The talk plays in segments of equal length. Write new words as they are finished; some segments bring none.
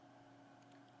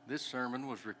This sermon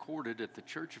was recorded at the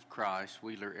Church of Christ,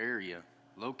 Wheeler area,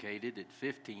 located at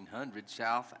 1500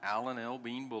 South Allen L.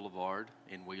 Bean Boulevard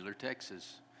in Wheeler,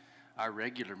 Texas. Our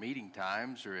regular meeting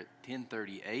times are at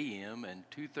 10:30 a.m. and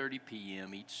 2:30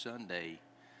 p.m. each Sunday.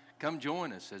 Come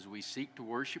join us as we seek to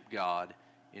worship God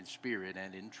in spirit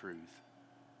and in truth.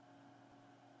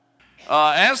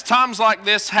 As times like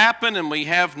this happen and we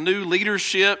have new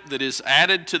leadership that is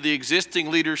added to the existing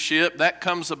leadership, that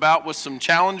comes about with some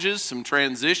challenges, some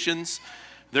transitions.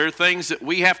 There are things that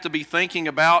we have to be thinking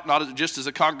about, not just as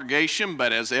a congregation,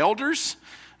 but as elders.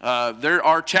 There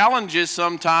are challenges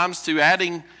sometimes to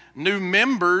adding new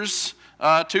members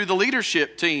to the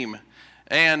leadership team.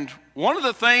 And one of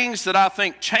the things that I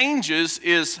think changes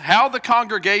is how the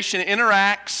congregation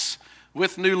interacts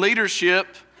with new leadership.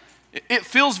 It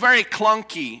feels very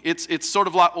clunky. It's sort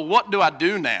of like, well, what do I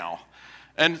do now?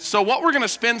 And so what we're going to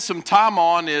spend some time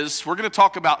on is we're going to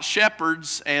talk about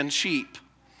shepherds and sheep.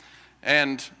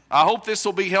 And I hope this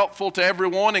will be helpful to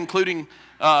everyone, including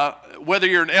whether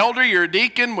you're an elder, you're a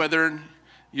deacon, whether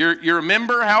you're a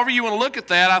member, however you want to look at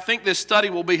that. I think this study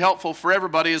will be helpful for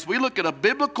everybody as we look at a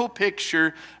biblical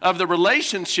picture of the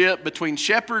relationship between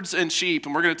shepherds and sheep.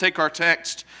 And we're going to take our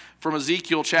text from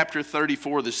Ezekiel chapter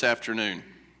 34 this afternoon.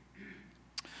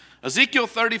 Ezekiel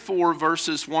 34,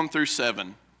 verses 1 through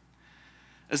 7.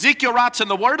 Ezekiel writes, "And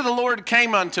the word of the Lord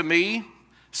came unto me,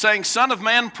 saying, Son of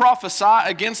man, prophesy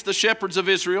against the shepherds of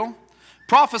Israel.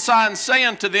 Prophesy and say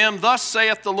unto them, Thus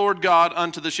saith the Lord God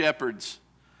unto the shepherds.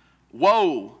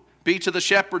 Woe be to the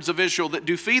shepherds of Israel that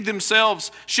do feed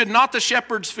themselves. Should not the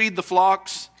shepherds feed the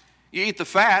flocks? You eat the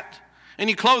fat, and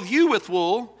you clothe you with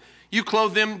wool. You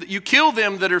clothe them, you kill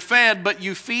them that are fed, but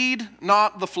you feed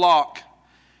not the flock.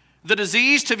 The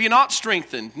diseased have you not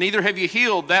strengthened, neither have you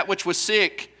healed that which was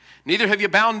sick, neither have you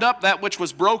bound up that which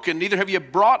was broken, neither have you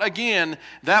brought again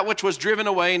that which was driven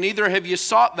away, neither have you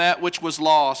sought that which was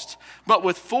lost. But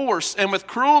with force and with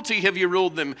cruelty have you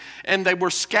ruled them, and they were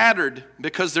scattered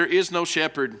because there is no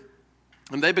shepherd.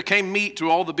 And they became meat to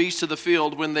all the beasts of the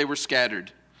field when they were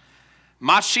scattered.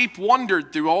 My sheep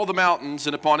wandered through all the mountains,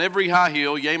 and upon every high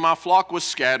hill, yea, my flock was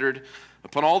scattered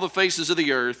upon all the faces of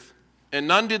the earth. And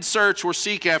none did search or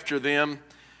seek after them.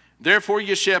 Therefore,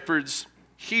 ye shepherds,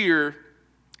 hear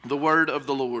the word of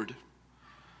the Lord."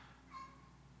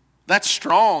 That's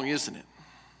strong, isn't it?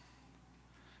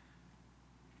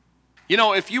 You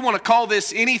know, if you want to call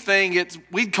this anything,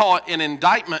 we'd call it an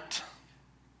indictment.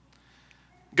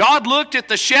 God looked at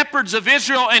the shepherds of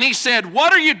Israel and he said,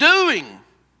 "What are you doing?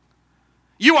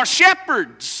 You are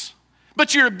shepherds,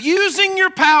 but you're abusing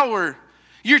your power.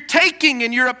 You're taking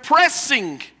and you're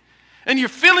oppressing. And you're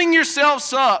filling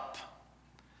yourselves up,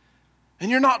 and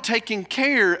you're not taking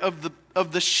care of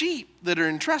the sheep that are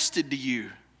entrusted to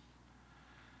you."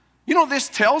 You know, this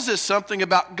tells us something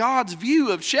about God's view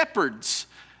of shepherds.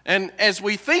 And as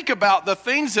we think about the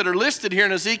things that are listed here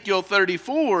in Ezekiel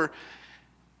 34,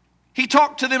 he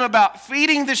talked to them about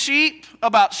feeding the sheep,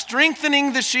 about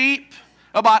strengthening the sheep,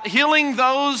 about healing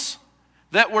those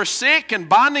that were sick and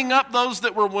binding up those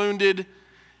that were wounded.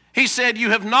 He said,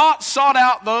 "You have not sought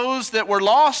out those that were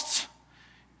lost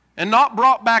and not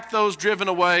brought back those driven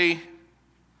away."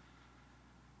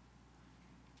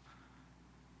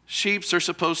 Sheep are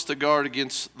supposed to guard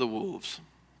against the wolves.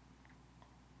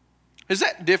 Is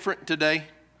that different today?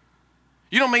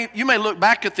 You may look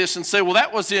back at this and say, well,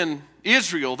 that was in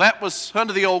Israel. That was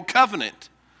under the old covenant.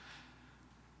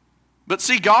 But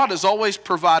see, God has always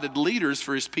provided leaders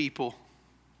for his people.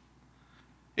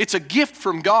 It's a gift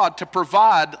from God to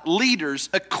provide leaders,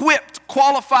 equipped,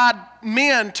 qualified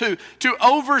men to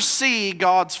oversee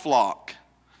God's flock.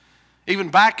 Even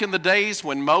back in the days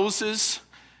when Moses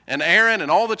and Aaron and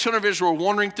all the children of Israel were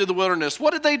wandering through the wilderness,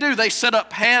 what did they do? They set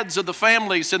up heads of the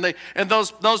families, and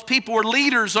those people were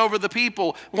leaders over the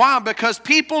people. Why? Because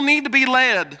people need to be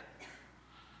led.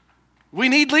 We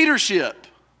need leadership.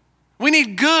 We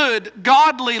need good,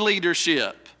 godly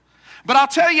leadership. But I'll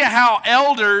tell you how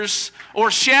elders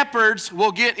or shepherds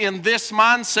will get in this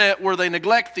mindset where they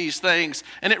neglect these things.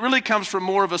 And it really comes from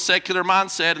more of a secular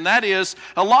mindset. And that is,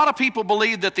 a lot of people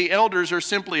believe that the elders are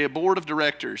simply a board of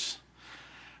directors.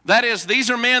 That is,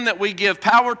 these are men that we give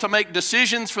power to make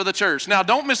decisions for the church. Now,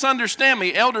 don't misunderstand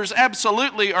me. Elders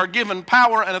absolutely are given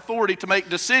power and authority to make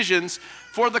decisions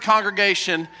for the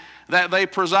congregation that they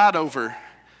preside over.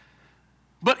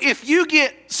 But if you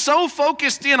get so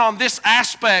focused in on this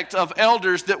aspect of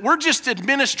elders that we're just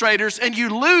administrators and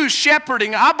you lose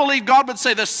shepherding, I believe God would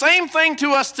say the same thing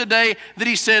to us today that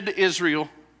he said to Israel.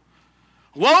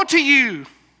 Woe to you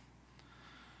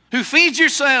who feed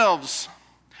yourselves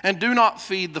and do not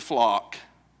feed the flock.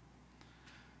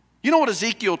 You know what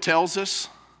Ezekiel tells us?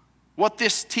 what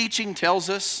this teaching tells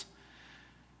us?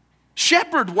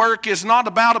 Shepherd work is not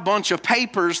about a bunch of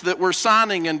papers that we're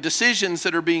signing and decisions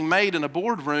that are being made in a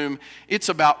boardroom. It's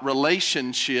about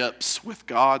relationships with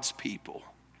God's people.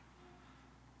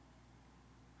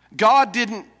 God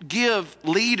didn't give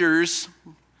leaders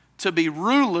to be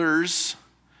rulers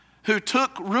who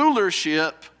took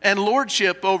rulership and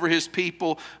lordship over his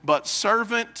people, but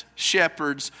servant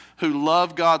shepherds who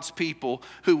love God's people,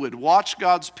 who would watch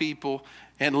God's people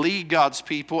and lead God's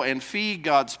people and feed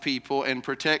God's people and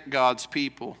protect God's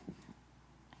people.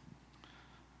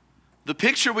 The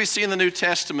picture we see in the New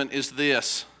Testament is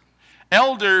this.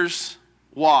 Elders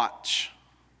watch.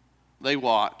 They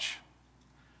watch.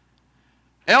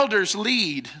 Elders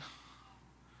lead.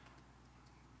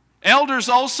 Elders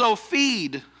also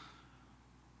feed.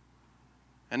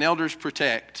 And elders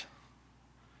protect.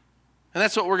 And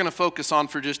that's what we're going to focus on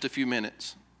for just a few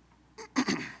minutes.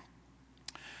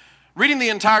 Reading the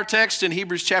entire text in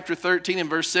Hebrews chapter 13 and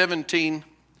verse 17,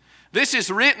 this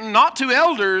is written not to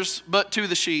elders, but to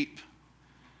the sheep.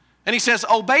 And he says,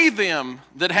 obey them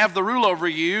that have the rule over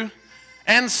you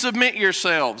and submit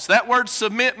yourselves. That word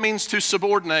submit means to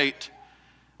subordinate.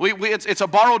 It's a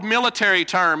borrowed military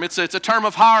term. It's a term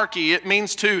of hierarchy. It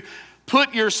means to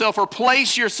put yourself or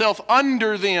place yourself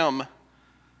under them.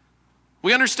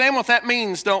 We understand what that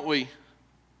means, don't we?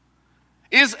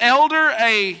 Is elder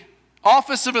a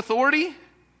office of authority?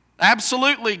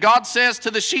 Absolutely. God says to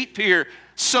the sheep here,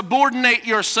 subordinate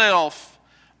yourself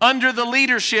under the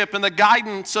leadership and the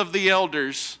guidance of the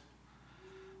elders.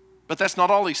 But that's not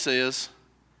all he says.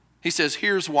 He says,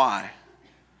 here's why.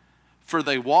 For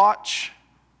they watch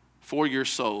for your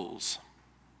souls.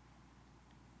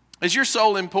 Is your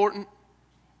soul important?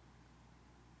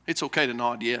 It's okay to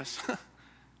nod yes.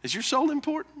 Is your soul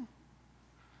important?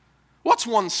 What's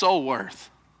one soul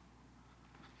worth?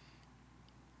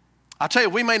 I tell you,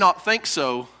 we may not think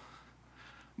so,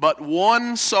 but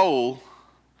one soul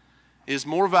is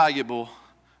more valuable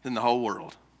than the whole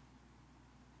world.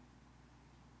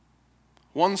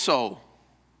 One soul.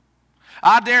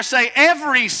 I dare say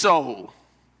every soul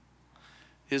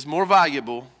is more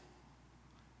valuable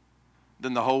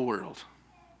than the whole world.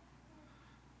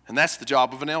 And that's the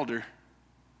job of an elder.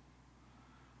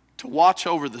 To watch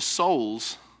over the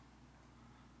souls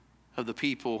of the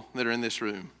people that are in this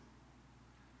room.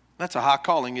 That's a high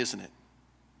calling, isn't it?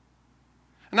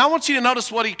 And I want you to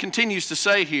notice what he continues to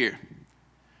say here.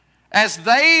 As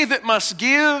they that must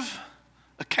give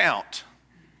account.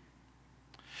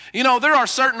 You know, there are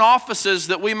certain offices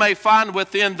that we may find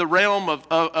within the realm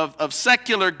of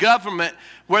secular government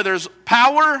where there's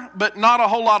power but not a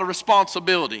whole lot of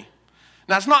responsibility.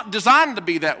 Now, it's not designed to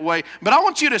be that way, but I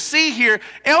want you to see here,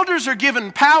 elders are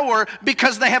given power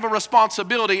because they have a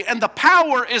responsibility, and the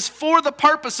power is for the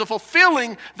purpose of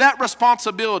fulfilling that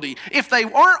responsibility. If they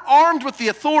weren't armed with the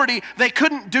authority, they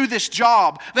couldn't do this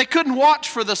job. They couldn't watch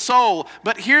for the soul.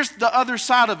 But here's the other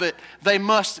side of it. They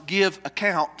must give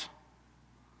account.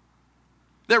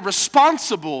 They're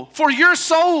responsible for your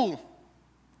soul.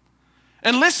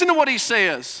 And listen to what he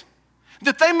says,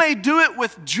 that they may do it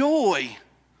with joy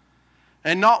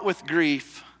and not with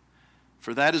grief,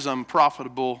 for that is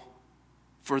unprofitable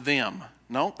for them.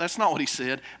 No, that's not what he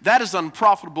said. That is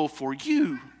unprofitable for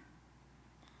you.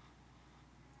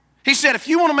 He said, if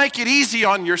you want to make it easy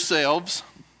on yourselves,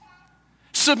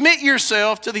 submit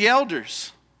yourself to the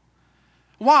elders.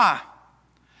 Why?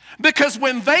 Because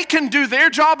when they can do their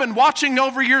job in watching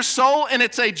over your soul and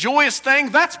it's a joyous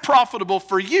thing, that's profitable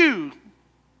for you.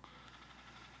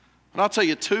 And I'll tell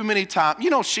you too many times, you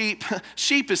know, sheep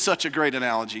is such a great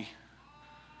analogy.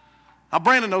 Now,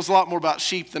 Brandon knows a lot more about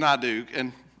sheep than I do,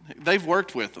 and they've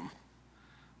worked with them.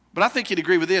 But I think you'd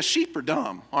agree with this, sheep are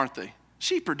dumb, aren't they?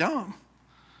 Sheep are dumb.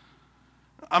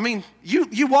 I mean,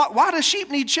 why do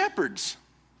sheep need shepherds?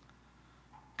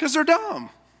 Because they're dumb.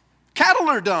 Cattle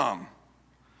are dumb.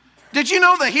 Did you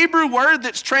know the Hebrew word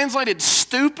that's translated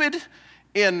stupid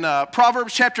in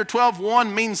Proverbs chapter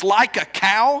 12:1 means like a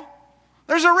cow?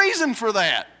 There's a reason for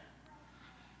that.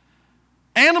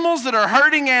 Animals that are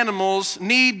herding animals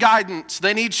need guidance.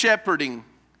 They need shepherding.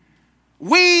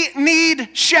 We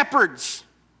need shepherds.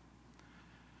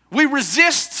 We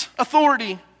resist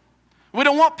authority. We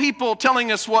don't want people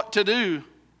telling us what to do.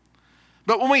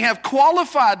 But when we have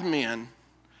qualified men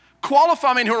who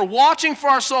are watching for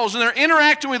our souls and they're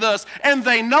interacting with us and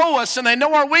they know us and they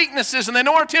know our weaknesses and they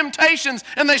know our temptations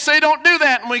and they say don't do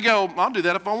that, and we go, I'll do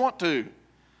that if I want to.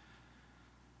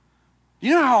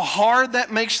 You know how hard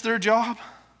that makes their job?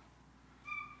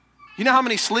 You know how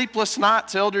many sleepless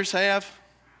nights elders have?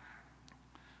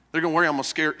 They're going to worry I'm going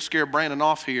to scare Brandon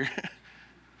off here.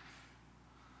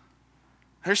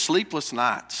 There's sleepless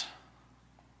nights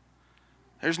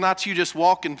There's nights you just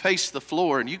walk and pace the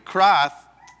floor and you cry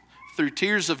through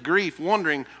tears of grief,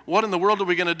 wondering, what in the world are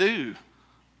we going to do?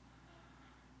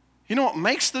 You know what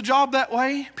makes the job that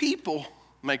way? People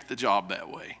make the job that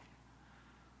way.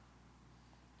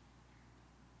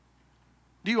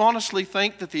 Do you honestly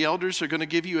think that the elders are going to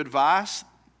give you advice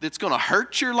that's going to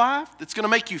hurt your life, that's going to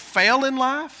make you fail in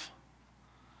life?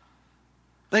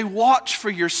 They watch for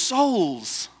your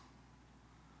souls.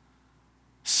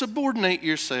 Subordinate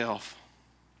yourself.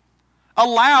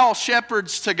 Allow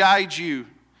shepherds to guide you.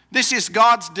 This is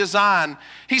God's design.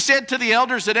 He said to the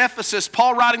elders at Ephesus,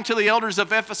 Paul writing to the elders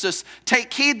of Ephesus,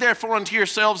 take heed therefore unto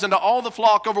yourselves and to all the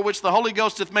flock over which the Holy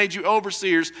Ghost hath made you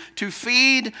overseers, to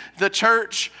feed the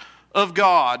church of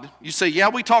God. You say, yeah,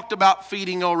 we talked about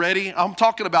feeding already. I'm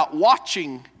talking about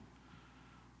watching.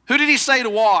 Who did he say to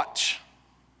watch?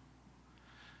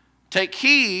 Take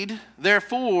heed,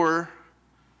 therefore,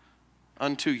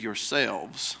 unto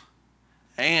yourselves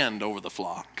and over the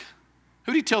flock.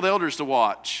 Who did he tell the elders to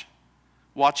watch?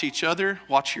 Watch each other,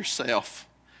 watch yourself,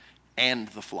 and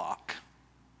the flock.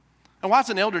 And why does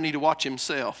an elder need to watch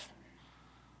himself?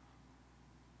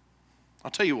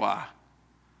 I'll tell you why.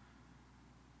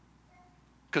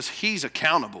 Because he's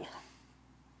accountable.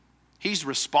 He's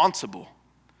responsible.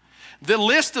 The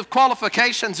list of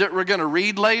qualifications that we're going to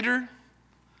read later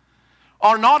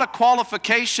are not a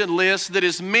qualification list that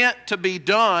is meant to be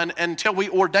done until we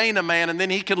ordain a man and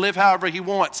then he can live however he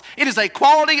wants. It is a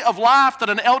quality of life that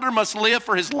an elder must live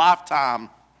for his lifetime.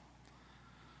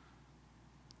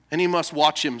 And he must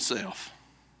watch himself.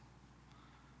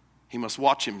 He must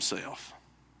watch himself.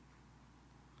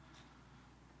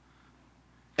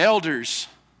 Elders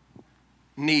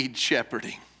need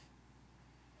shepherding.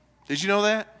 Did you know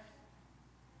that?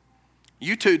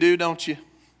 You two do, don't you?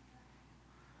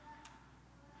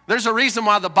 There's a reason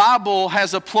why the Bible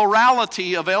has a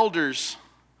plurality of elders.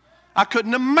 I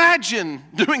couldn't imagine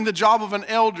doing the job of an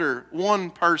elder, one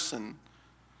person. It'd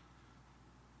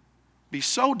be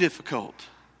so difficult.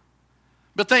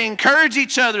 But they encourage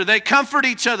each other, they comfort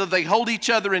each other, they hold each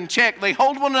other in check, they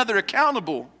hold one another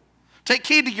accountable. Take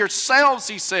heed to yourselves,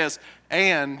 he says,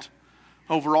 and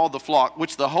over all the flock,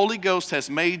 which the Holy Ghost has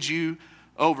made you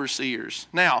overseers.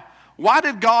 Now, why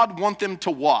did God want them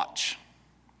to watch?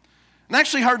 And I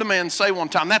actually heard a man say one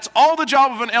time, that's all the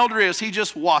job of an elder is, he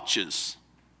just watches.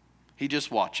 He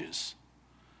just watches.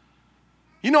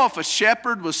 You know, if a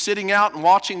shepherd was sitting out and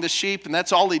watching the sheep and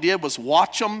that's all he did was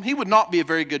watch them, he would not be a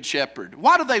very good shepherd.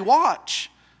 Why do they watch?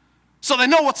 So they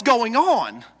know what's going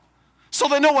on. So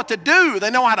they know what to do.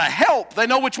 They know how to help. They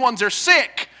know which ones are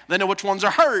sick. They know which ones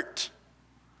are hurt.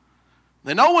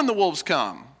 They know when the wolves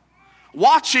come.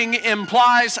 Watching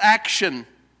implies action.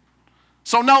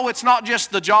 So no, it's not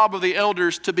just the job of the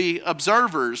elders to be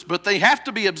observers, but they have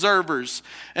to be observers.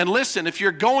 And listen, if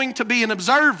you're going to be an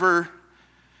observer,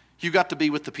 you got to be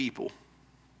with the people.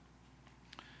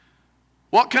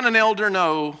 What can an elder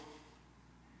know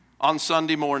on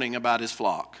Sunday morning about his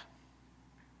flock?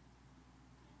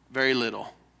 Very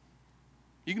little.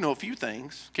 You can know a few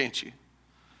things, can't you?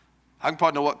 I can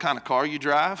probably know what kind of car you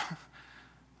drive.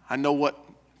 I know what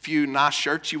few nice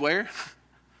shirts you wear.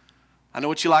 I know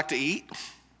what you like to eat.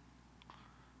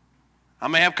 I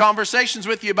may have conversations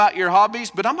with you about your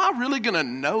hobbies, but am I really going to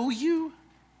know you?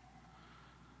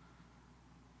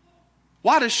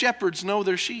 Why do shepherds know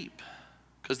their sheep?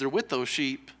 Because they're with those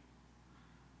sheep.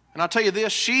 And I'll tell you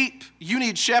this, sheep, you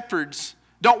need shepherds.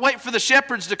 Don't wait for the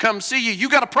shepherds to come see you. You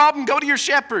got a problem, go to your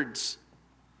shepherds.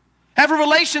 Have a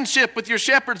relationship with your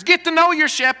shepherds. Get to know your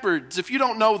shepherds. If you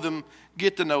don't know them,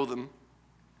 get to know them.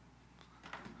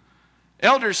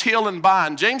 Elders heal and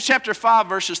bind. James chapter 5,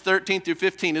 verses 13 through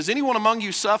 15. Is anyone among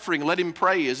you suffering? Let him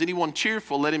pray. Is anyone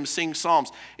cheerful? Let him sing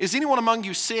psalms. Is anyone among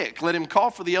you sick? Let him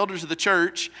call for the elders of the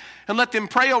church and let them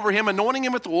pray over him, anointing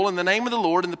him with oil in the name of the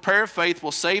Lord. And the prayer of faith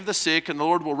will save the sick, and the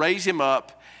Lord will raise him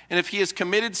up. And if he has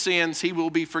committed sins, he will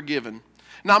be forgiven.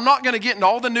 Now, I'm not going to get into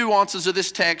all the nuances of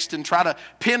this text and try to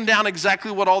pin down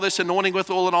exactly what all this anointing with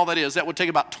oil and all that is. That would take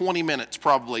about 20 minutes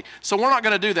probably. So we're not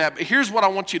going to do that. But here's what I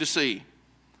want you to see.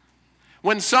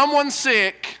 When someone's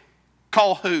sick,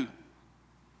 call who?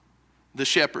 The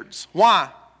shepherds. Why?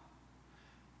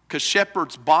 Because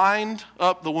shepherds bind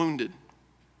up the wounded.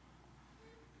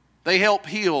 They help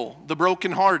heal the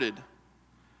brokenhearted.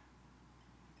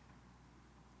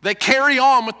 They carry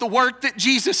on with the work that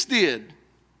Jesus did.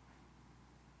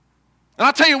 And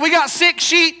I'll tell you, we got sick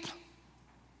sheep.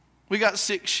 We got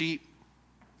sick sheep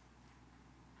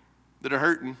that are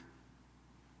hurting.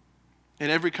 In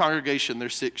every congregation,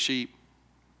 there's sick sheep.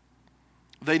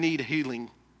 They need healing.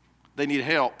 They need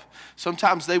help.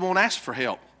 Sometimes they won't ask for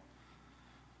help.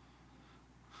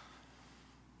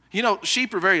 You know,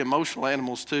 sheep are very emotional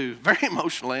animals too. Very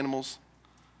emotional animals.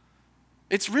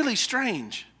 It's really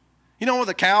strange. You know, with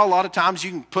a cow, a lot of times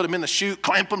you can put them in the chute,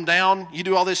 clamp them down. You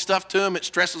do all this stuff to them. It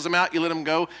stresses them out. You let them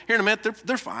go. Here in a minute,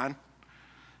 they're fine.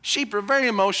 Sheep are very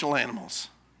emotional animals.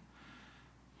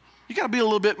 You got to be a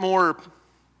little bit more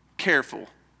careful.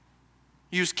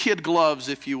 Use kid gloves,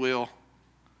 if you will.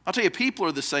 I'll tell you, people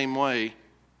are the same way.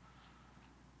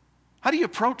 How do you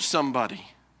approach somebody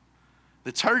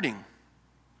that's hurting?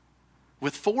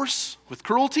 With force? With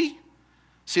cruelty?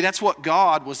 See, that's what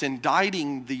God was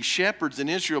indicting the shepherds in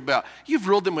Israel about. You've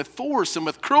ruled them with force and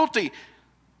with cruelty.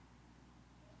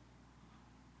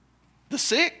 The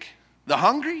sick, the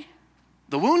hungry,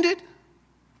 the wounded.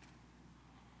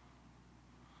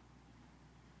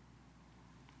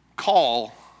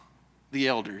 Call the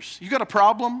elders. You got a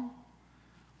problem?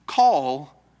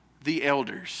 Call the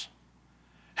elders.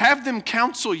 Have them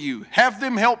counsel you. Have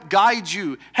them help guide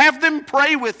you. Have them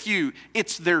pray with you.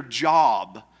 It's their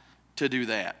job to do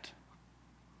that.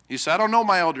 You say, I don't know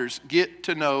my elders. Get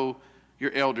to know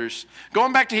your elders.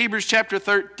 Going back to Hebrews chapter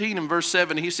 13 and verse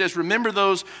 7, he says, remember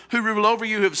those who rule over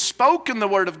you, who have spoken the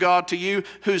word of God to you,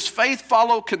 whose faith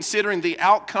follow, considering the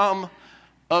outcome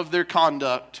of their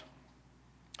conduct.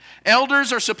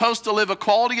 Elders are supposed to live a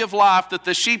quality of life that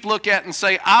the sheep look at and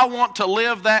say, I want to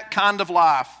live that kind of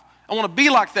life. I want to be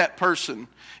like that person.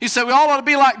 You say, we all ought to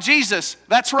be like Jesus.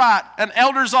 That's right. And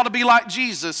elders ought to be like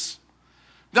Jesus.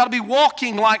 They ought to be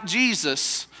walking like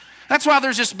Jesus. That's why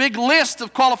there's this big list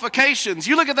of qualifications.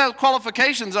 You look at those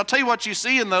qualifications, I'll tell you what you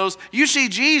see in those. You see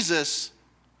Jesus.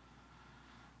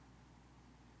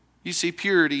 You see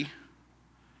purity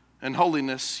and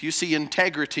holiness. You see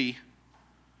integrity.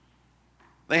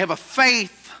 They have a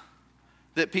faith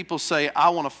that people say, I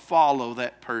want to follow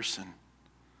that person.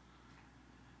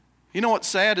 You know what's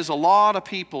sad is a lot of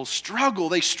people struggle.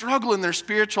 They struggle in their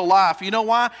spiritual life. You know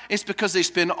why? It's because they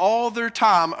spend all their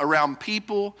time around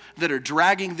people that are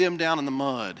dragging them down in the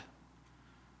mud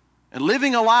and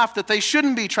living a life that they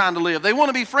shouldn't be trying to live. They want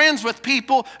to be friends with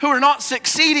people who are not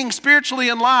succeeding spiritually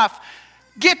in life.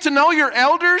 Get to know your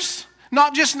elders,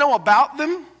 not just know about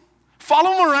them.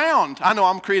 Follow them around. I know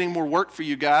I'm creating more work for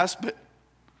you guys, but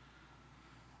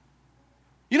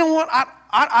you know what?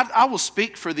 I will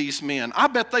speak for these men. I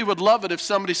bet they would love it if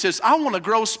somebody says, I want to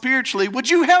grow spiritually. Would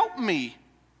you help me?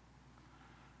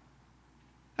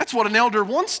 That's what an elder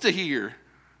wants to hear.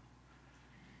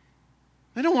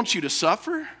 They don't want you to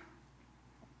suffer,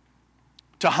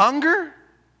 to hunger,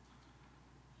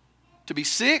 to be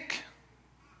sick.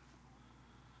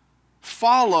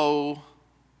 Follow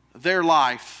their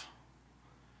life.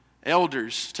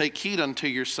 Elders, take heed unto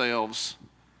yourselves.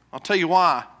 I'll tell you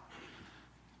why.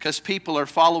 Because people are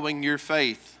following your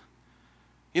faith.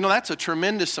 You know, that's a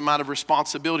tremendous amount of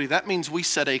responsibility. That means we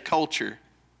set a culture.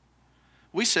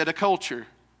 We set a culture.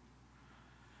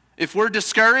 If we're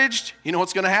discouraged, you know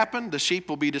what's going to happen? The sheep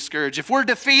will be discouraged. If we're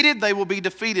defeated, they will be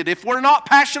defeated. If we're not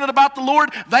passionate about the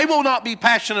Lord, they will not be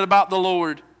passionate about the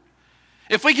Lord.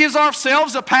 If we give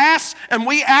ourselves a pass and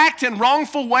we act in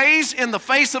wrongful ways in the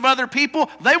face of other people,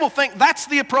 they will think that's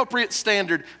the appropriate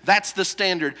standard. That's the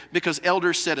standard because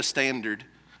elders set a standard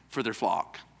for their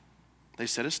flock. They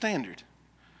set a standard.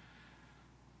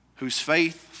 Whose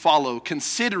faith follow,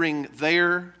 considering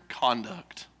their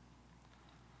conduct.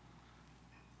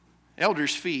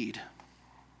 Elders feed.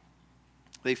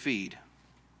 They feed.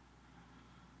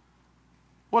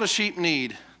 What do sheep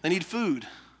need? They need food.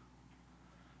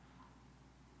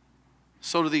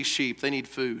 So do these sheep. They need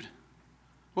food.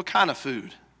 What kind of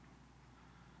food?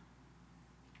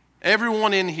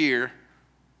 Everyone in here,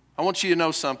 I want you to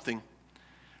know something.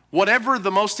 Whatever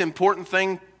the most important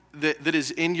thing that is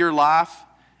in your life,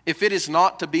 if it is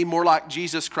not to be more like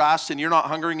Jesus Christ and you're not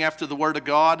hungering after the Word of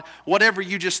God, whatever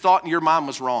you just thought in your mind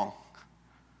was wrong.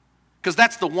 Because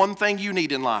that's the one thing you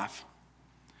need in life.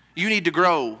 You need to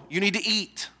grow. You need to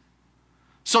eat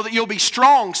so that you'll be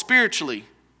strong spiritually.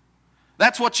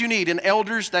 That's what you need. And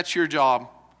elders, that's your job,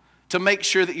 to make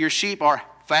sure that your sheep are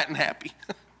fat and happy.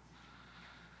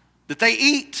 That they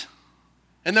eat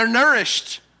and they're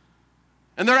nourished.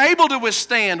 And they're able to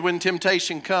withstand when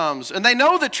temptation comes. And they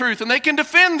know the truth and they can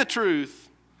defend the truth.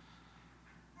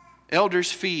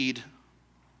 Elders feed.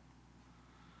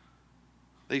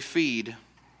 They feed.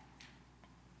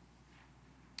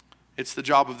 It's the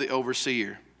job of the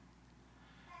overseer.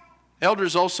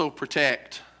 Elders also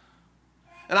protect.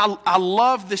 And I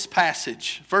love this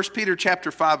passage. 1 Peter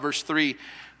chapter 5, verse 3.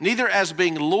 Neither as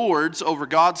being lords over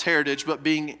God's heritage, but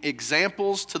being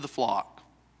examples to the flock.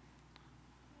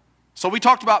 So we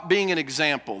talked about being an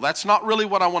example. That's not really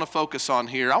what I want to focus on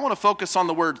here. I want to focus on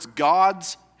the words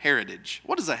God's heritage.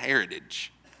 What is a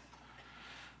heritage?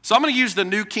 So I'm going to use the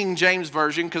New King James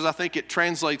Version because I think it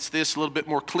translates this a little bit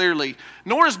more clearly.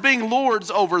 Nor as being lords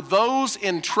over those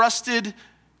entrusted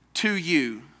to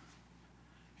you.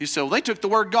 You say, well, they took the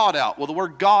word God out. Well, the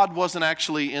word God wasn't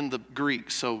actually in the Greek,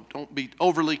 so don't be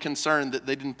overly concerned that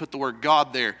they didn't put the word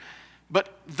God there. But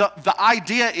the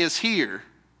idea is here.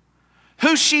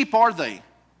 Whose sheep are they?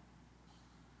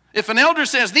 If an elder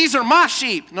says, these are my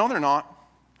sheep. No, they're not.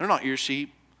 They're not your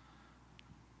sheep.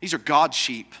 These are God's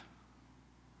sheep.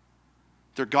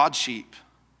 They're God's sheep.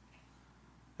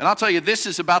 And I'll tell you, this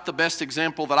is about the best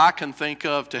example that I can think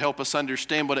of to help us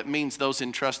understand what it means, those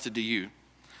entrusted to you.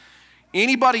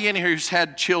 Anybody in here who's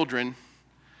had children,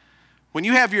 when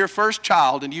you have your first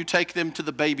child and you take them to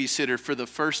the babysitter for the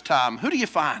first time, who do you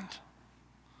find?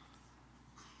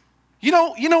 You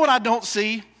know what I don't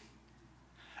see?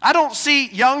 I don't see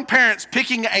young parents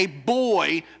picking a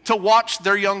boy to watch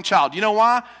their young child. You know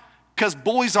why? Because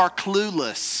boys are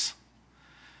clueless.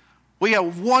 We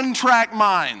have one-track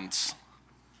minds.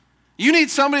 You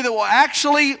need somebody that will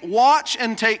actually watch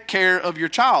and take care of your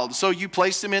child. So you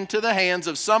place them into the hands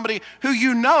of somebody who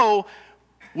you know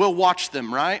will watch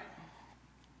them, right?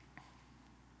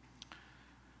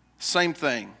 Same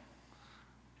thing.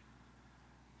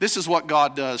 This is what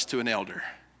God does to an elder.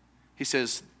 He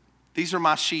says, these are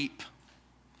my sheep,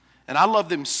 and I love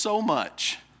them so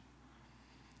much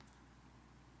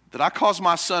that I caused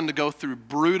my son to go through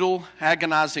brutal,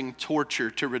 agonizing torture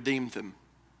to redeem them.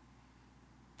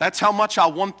 That's how much I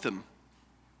want them.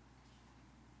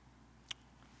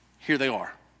 Here they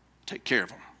are. Take care of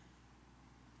them.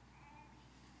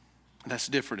 And that's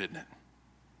different, isn't it?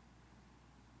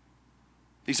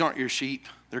 These aren't your sheep.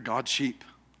 They're God's sheep.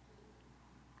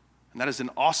 And that is an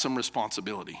awesome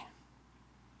responsibility.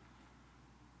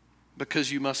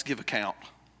 Because you must give account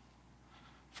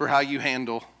for how you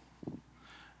handle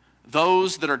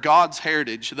those that are God's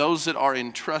heritage, those that are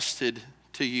entrusted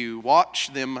to you.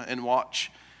 Watch them and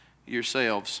watch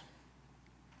yourselves.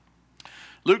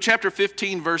 Luke chapter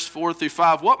 15, verse 4 through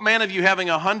 5. What man of you having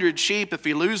 100 sheep, if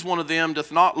he lose one of them,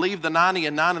 doth not leave the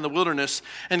 99 in the wilderness,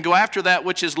 and go after that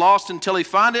which is lost until he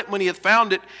find it? When he hath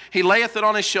found it, he layeth it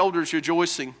on his shoulders,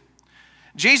 rejoicing.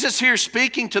 Jesus here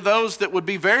speaking to those that would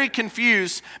be very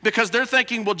confused because they're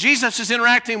thinking, well, Jesus is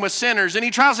interacting with sinners, and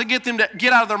he tries to get them to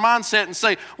get out of their mindset and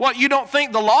say, what, you don't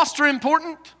think the lost are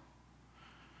important?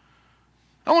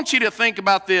 I want you to think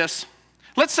about this.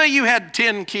 Let's say you had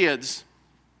 10 kids.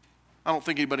 I don't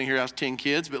think anybody here has 10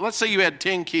 kids, but let's say you had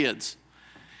 10 kids.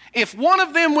 If one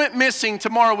of them went missing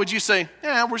tomorrow, would you say,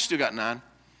 yeah, we're still got 9.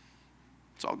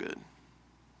 It's all good.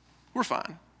 We're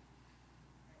fine.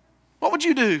 What would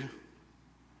you do?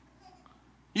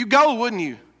 You go, wouldn't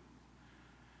you?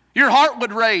 Your heart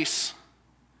would race.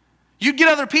 You'd get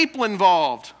other people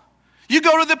involved. You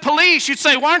go to the police. You'd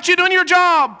say, why aren't you doing your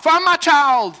job? Find my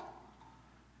child.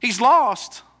 He's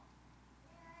lost.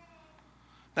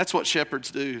 That's what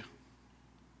shepherds do.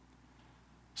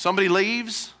 Somebody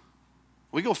leaves,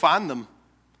 we go find them.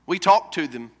 We talk to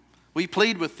them. We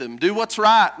plead with them. Do what's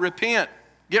right. Repent.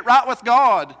 Get right with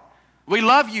God. We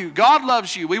love you. God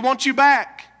loves you. We want you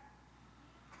back.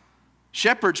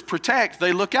 Shepherds protect.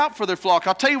 They look out for their flock.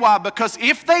 I'll tell you why. Because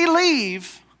if they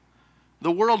leave,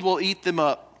 the world will eat them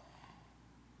up.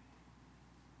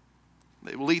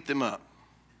 They will eat them up.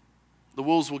 The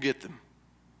wolves will get them.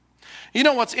 You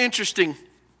know what's interesting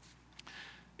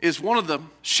is one of the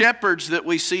shepherds that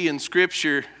we see in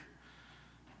Scripture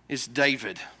is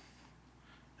David.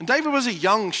 And David was a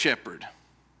young shepherd.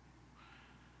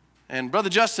 And Brother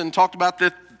Justin talked about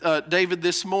David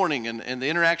this morning and the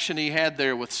interaction he had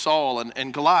there with Saul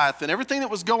and Goliath and everything that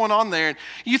was going on there. And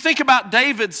you think about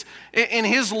David's, in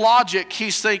his logic,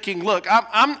 he's thinking, look,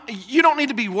 you don't need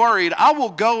to be worried. I will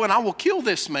go and I will kill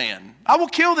this man. I will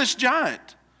kill this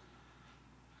giant.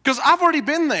 Because I've already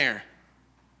been there.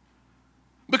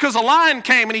 Because a lion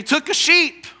came and he took a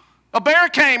sheep. A bear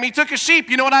came, he took a sheep.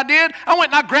 You know what I did? I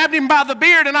went and I grabbed him by the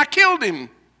beard and I killed him.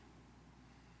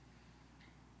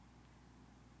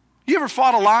 You ever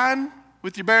fought a lion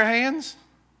with your bare hands?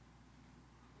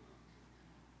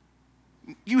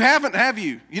 You haven't, have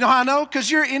you? You know how I know? Because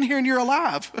you're in here and you're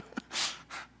alive.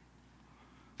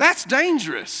 That's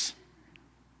dangerous.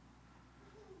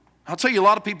 I'll tell you, a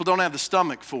lot of people don't have the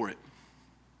stomach for it.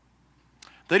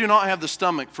 They do not have the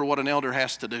stomach for what an elder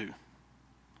has to do,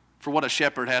 for what a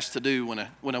shepherd has to do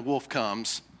when a wolf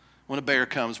comes, when a bear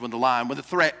comes, when the lion, when the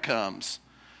threat comes.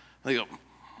 They go,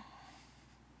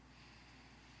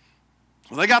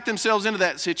 well, they got themselves into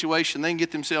that situation. They can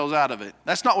get themselves out of it.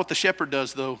 That's not what the shepherd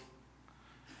does, though.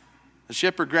 The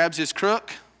shepherd grabs his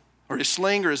crook or his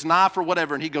sling or his knife or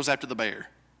whatever, and he goes after the bear.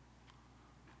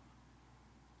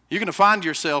 You're going to find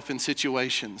yourself in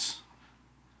situations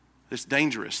that's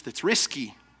dangerous, that's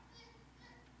risky.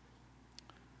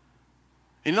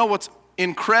 You know what's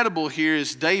incredible here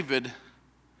is David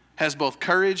has both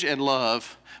courage and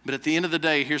love, but at the end of the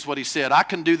day, here's what he said: I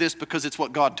can do this because it's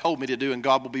what God told me to do, and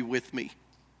God will be with me.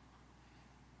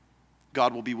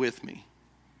 God will be with me.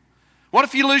 What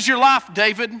if you lose your life,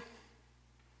 David?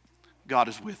 God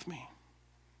is with me.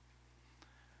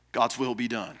 God's will be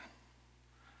done.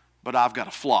 But I've got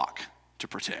a flock to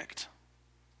protect.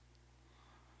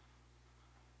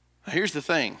 Now, here's the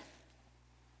thing.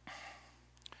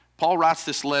 Paul writes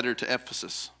this letter to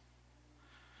Ephesus,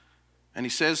 and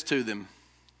he says to them,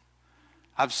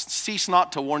 I've ceased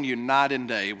not to warn you night and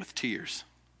day with tears.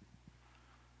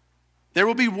 There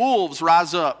will be wolves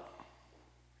rise up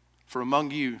from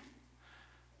among you,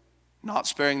 not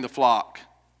sparing the flock.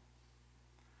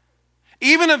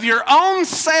 Even of your own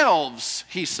selves,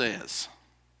 he says.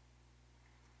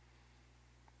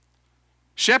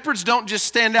 Shepherds don't just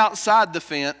stand outside the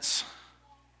fence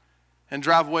and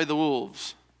drive away the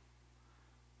wolves.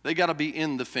 They got to be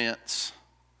in the fence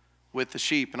with the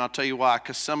sheep. And I'll tell you why.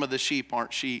 Because some of the sheep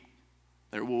aren't sheep.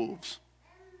 They're wolves.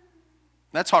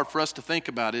 That's hard for us to think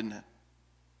about, isn't it?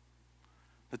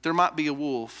 That there might be a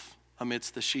wolf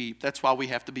amidst the sheep. That's why we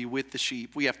have to be with the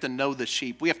sheep. We have to know the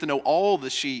sheep. We have to know all the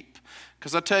sheep.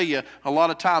 Because I tell you, a lot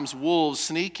of times wolves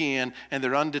sneak in and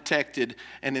they're undetected,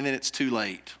 and then it's too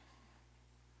late.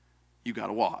 You got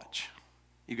to watch.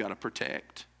 You got to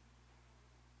protect.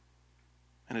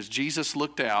 And as Jesus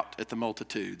looked out at the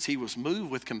multitudes, he was moved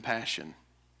with compassion.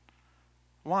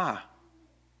 Why?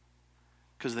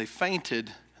 Because they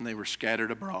fainted and they were scattered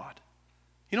abroad.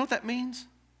 You know what that means?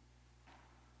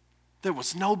 There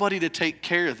was nobody to take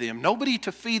care of them, nobody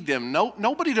to feed them,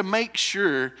 nobody to make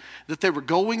sure that they were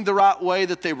going the right way,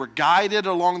 that they were guided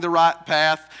along the right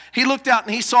path. He looked out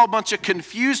and he saw a bunch of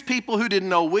confused people who didn't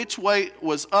know which way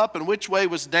was up and which way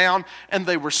was down, and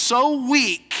they were so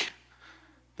weak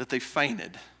that they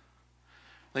fainted.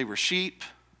 They were sheep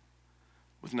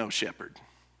with no shepherd.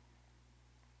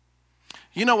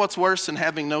 You know what's worse than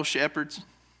having no shepherds?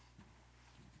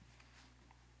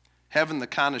 Having the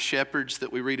kind of shepherds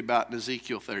that we read about in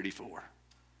Ezekiel 34.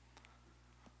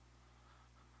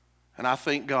 And I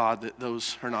thank God that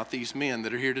those are not these men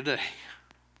that are here today.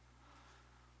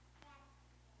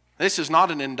 This is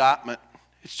not an indictment.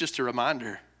 It's just a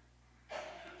reminder.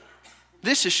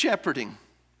 This is shepherding.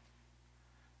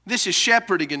 This is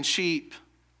shepherding in sheep.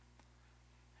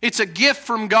 It's a gift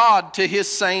from God to his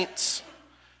saints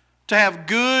to have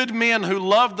good men who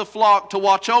love the flock, to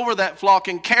watch over that flock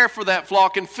and care for that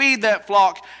flock and feed that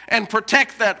flock and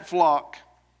protect that flock.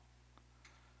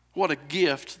 What a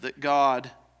gift that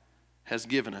God has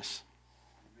given us.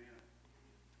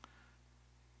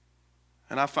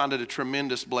 And I find it a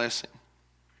tremendous blessing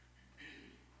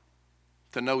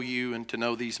to know you and to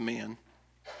know these men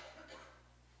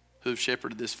who have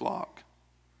shepherded this flock.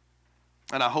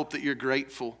 And I hope that you're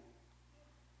grateful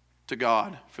to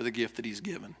God for the gift that he's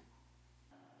given.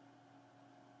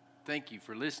 Thank you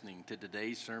for listening to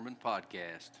today's sermon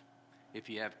podcast. If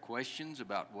you have questions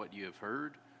about what you have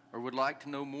heard or would like to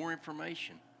know more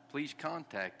information, please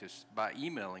contact us by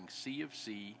emailing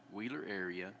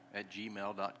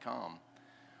cfcwheelerarea@gmail.com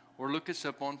or look us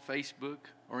up on Facebook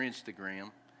or Instagram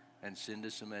and send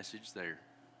us a message there.